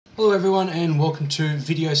Hello everyone and welcome to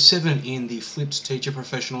video 7 in the Flipped Teacher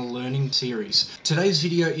Professional Learning series. Today's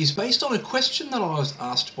video is based on a question that I was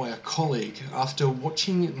asked by a colleague after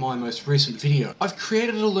watching my most recent video. I've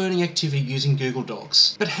created a learning activity using Google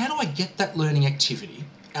Docs, but how do I get that learning activity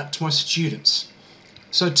out to my students?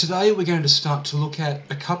 So today we're going to start to look at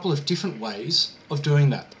a couple of different ways of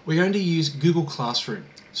doing that. We're going to use Google Classroom.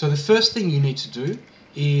 So the first thing you need to do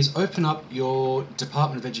is open up your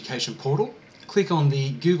Department of Education portal. Click on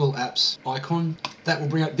the Google Apps icon. That will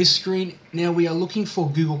bring up this screen. Now we are looking for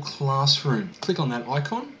Google Classroom. Click on that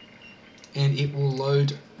icon and it will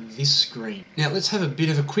load this screen. Now let's have a bit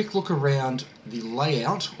of a quick look around the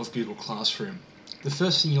layout of Google Classroom. The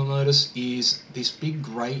first thing you'll notice is this big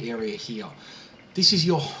grey area here. This is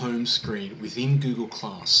your home screen within Google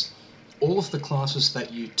Class. All of the classes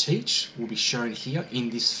that you teach will be shown here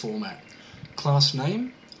in this format. Class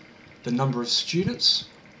name, the number of students,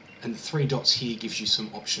 and the 3 dots here gives you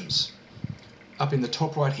some options. Up in the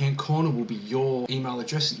top right hand corner will be your email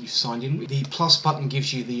address that you've signed in with. The plus button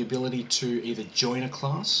gives you the ability to either join a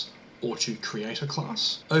class or to create a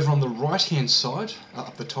class. Over on the right hand side,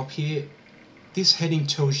 up the top here, this heading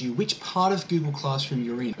tells you which part of Google Classroom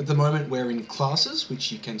you're in. At the moment we're in classes,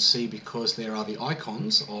 which you can see because there are the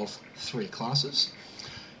icons of 3 classes.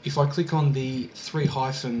 If I click on the 3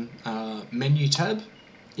 hyphen menu tab,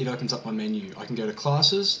 it opens up my menu. I can go to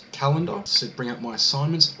classes, calendar, to bring up my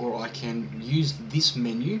assignments, or I can use this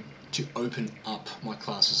menu to open up my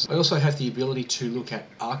classes. I also have the ability to look at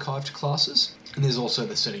archived classes, and there's also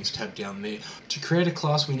the settings tab down there. To create a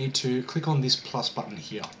class, we need to click on this plus button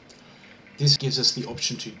here. This gives us the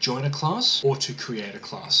option to join a class or to create a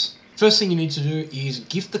class. First thing you need to do is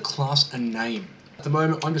give the class a name. At the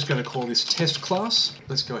moment, I'm just going to call this test class.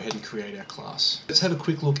 Let's go ahead and create our class. Let's have a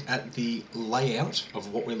quick look at the layout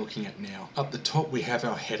of what we're looking at now. Up the top, we have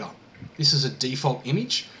our header. This is a default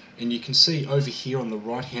image, and you can see over here on the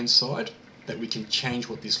right-hand side that we can change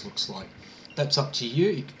what this looks like. That's up to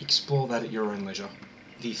you. Explore that at your own leisure.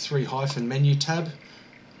 The 3 hyphen menu tab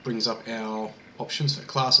brings up our options for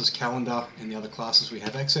classes, calendar, and the other classes we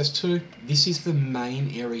have access to. This is the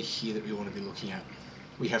main area here that we want to be looking at.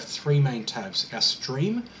 We have 3 main tabs. Our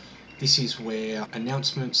stream, this is where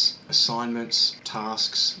announcements, assignments,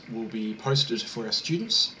 tasks will be posted for our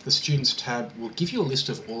students. The students tab will give you a list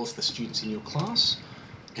of all of the students in your class,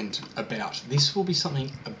 and about. This will be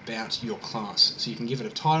something about your class. So you can give it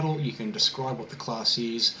a title, you can describe what the class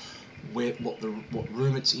is, what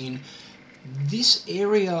room it's in. This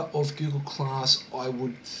area of Google Class I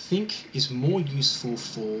would think is more useful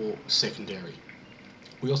for secondary.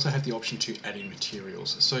 We also have the option to add in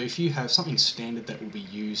materials. So if you have something standard that will be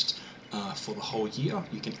used for the whole year,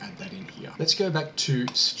 you can add that in here. Let's go back to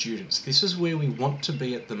students. This is where we want to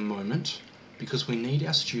be at the moment because we need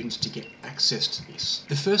our students to get access to this.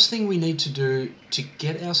 The first thing we need to do to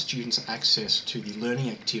get our students access to the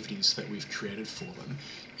learning activities that we've created for them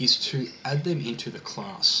is to add them into the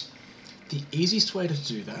class. The easiest way to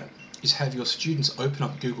do that is have your students open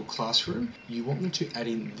up Google Classroom. You want them to add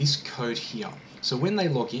in this code here. So when they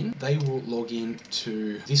log in, they will log in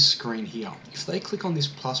to this screen here. If they click on this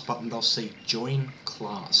plus button, they'll see Join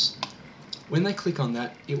Class. When they click on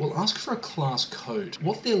that, it will ask for a class code.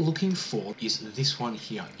 What they're looking for is this one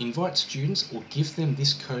here. Invite students or give them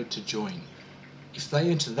this code to join. If they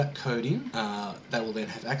enter that code in, they will then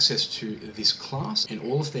have access to this class and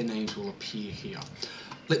all of their names will appear here.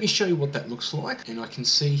 Let me show you what that looks like, and I can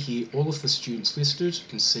see here all of the students listed. You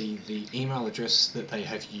can see the email address that they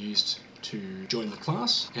have used to join the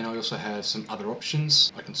class, and I also have some other options.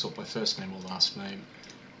 I can sort by first name or last name,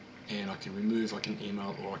 and I can remove, I can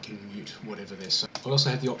email, or I can mute whatever they're saying. I also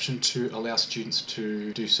have the option to allow students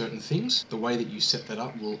to do certain things. The way that you set that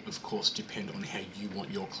up will of course depend on how you want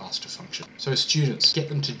your class to function. So students, get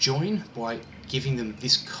them to join by giving them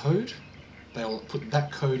this code. They'll put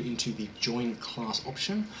that code into the join class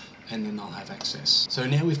option and then they'll have access. So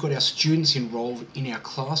now we've got our students enrolled in our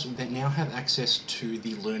class that now have access to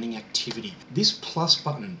the learning activity. This plus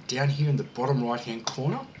button down here in the bottom right hand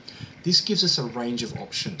corner, this gives us a range of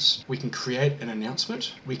options. We can create an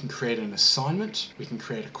announcement, we can create an assignment, we can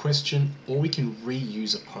create a question, or we can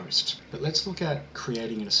reuse a post. But let's look at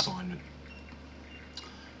creating an assignment.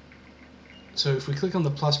 So if we click on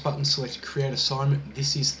the plus button, select create assignment,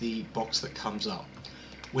 this is the box that comes up.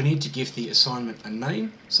 We need to give the assignment a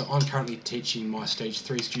name. So I'm currently teaching my stage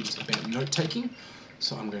 3 students about note taking.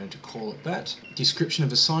 So I'm going to call it that. Description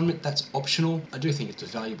of assignment, that's optional. I do think it's a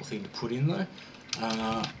valuable thing to put in though.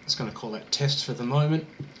 It's going to call that test for the moment.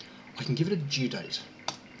 I can give it a due date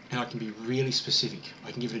and I can be really specific.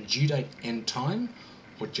 I can give it a due date and time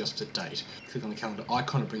or just a date. Click on the calendar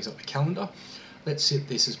icon, it brings up the calendar. Let's set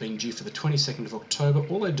this as being due for the 22nd of October.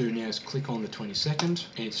 All I do now is click on the 22nd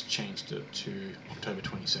and it's changed it to October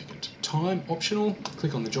 22nd. Time optional,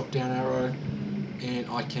 click on the drop down arrow and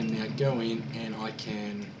I can now go in and I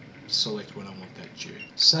can select when I want that due.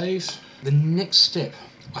 Save. The next step,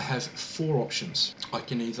 I have 4 options. I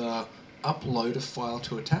can either upload a file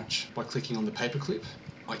to attach by clicking on the paperclip.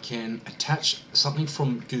 I can attach something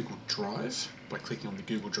from Google Drive by clicking on the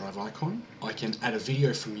Google Drive icon. I can add a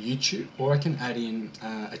video from YouTube, or I can add in,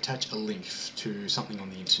 attach a link to something on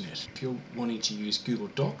the internet. If you're wanting to use Google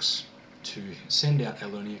Docs to send out a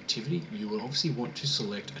learning activity, you will obviously want to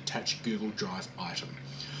select Attach Google Drive Item.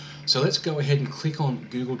 So let's go ahead and click on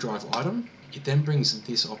Google Drive Item. It then brings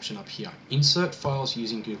this option up here, Insert Files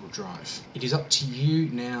using Google Drive. It is up to you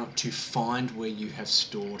now to find where you have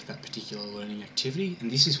stored that particular learning activity,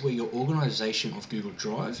 and this is where your organisation of Google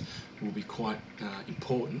Drive will be quite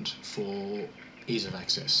important for ease of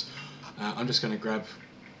access. I'm just going to grab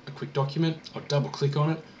a quick document, I'll double click on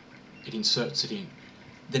it, it inserts it in.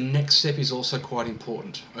 The next step is also quite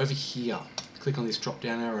important. Over here, click on this drop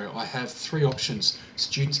down arrow. I have 3 options.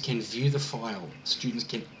 Students can view the file, students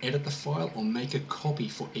can edit the file, or make a copy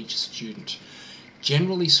for each student.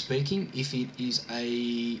 Generally speaking, if it is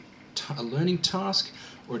a learning task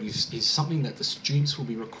or it is something that the students will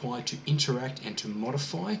be required to interact and to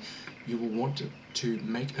modify, you will want to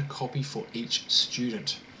make a copy for each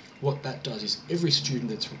student. What that does is every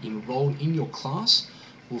student that's enrolled in your class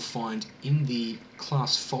will find in the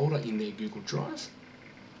class folder in their Google Drive,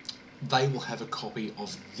 they will have a copy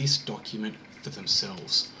of this document for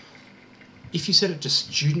themselves. If you set it to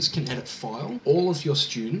students can edit file, all of your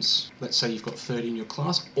students, let's say you've got 30 in your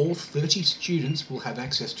class, all 30 students will have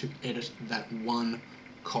access to edit that one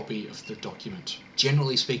copy of the document.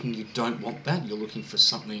 Generally speaking, you don't want that. You're looking for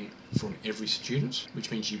something from every student,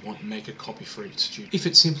 which means you want to make a copy for each student. If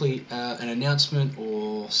it's simply an announcement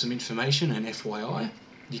or some information, an FYI,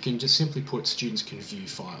 you can just simply put students can view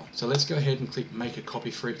file. So let's go ahead and click make a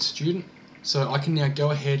copy for each student. So I can now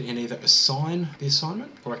go ahead and either assign the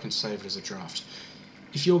assignment or I can save it as a draft.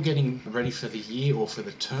 If you're getting ready for the year or for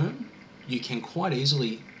the term, you can quite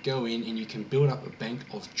easily go in and you can build up a bank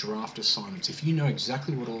of draft assignments. If you know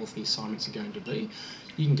exactly what all of the assignments are going to be,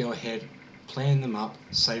 you can go ahead, plan them up,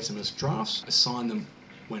 save them as drafts, assign them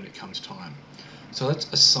when it comes time. So let's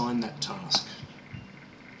assign that task.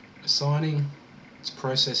 Assigning. It's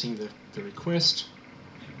processing the request,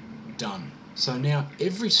 done. So now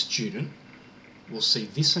every student will see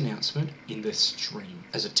this announcement in their stream.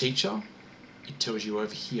 As a teacher, it tells you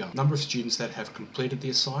over here, number of students that have completed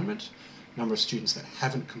the assignment, number of students that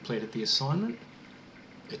haven't completed the assignment.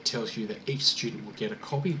 It tells you that each student will get a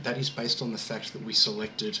copy. That is based on the fact that we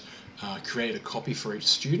selected create a copy for each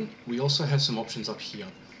student. We also have some options up here.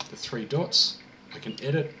 The 3 dots, I can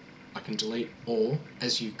edit, I can delete, or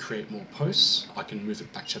as you create more posts, I can move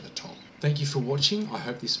it back to the top. Thank you for watching. I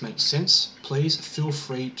hope this makes sense. Please feel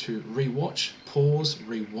free to rewatch, pause,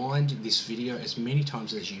 rewind this video as many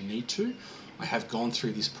times as you need to. I have gone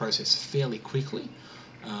through this process fairly quickly,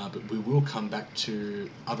 but we will come back to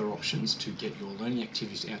other options to get your learning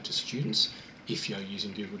activities out to students if you're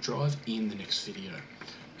using Google Drive in the next video.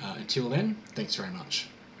 Until then, thanks very much.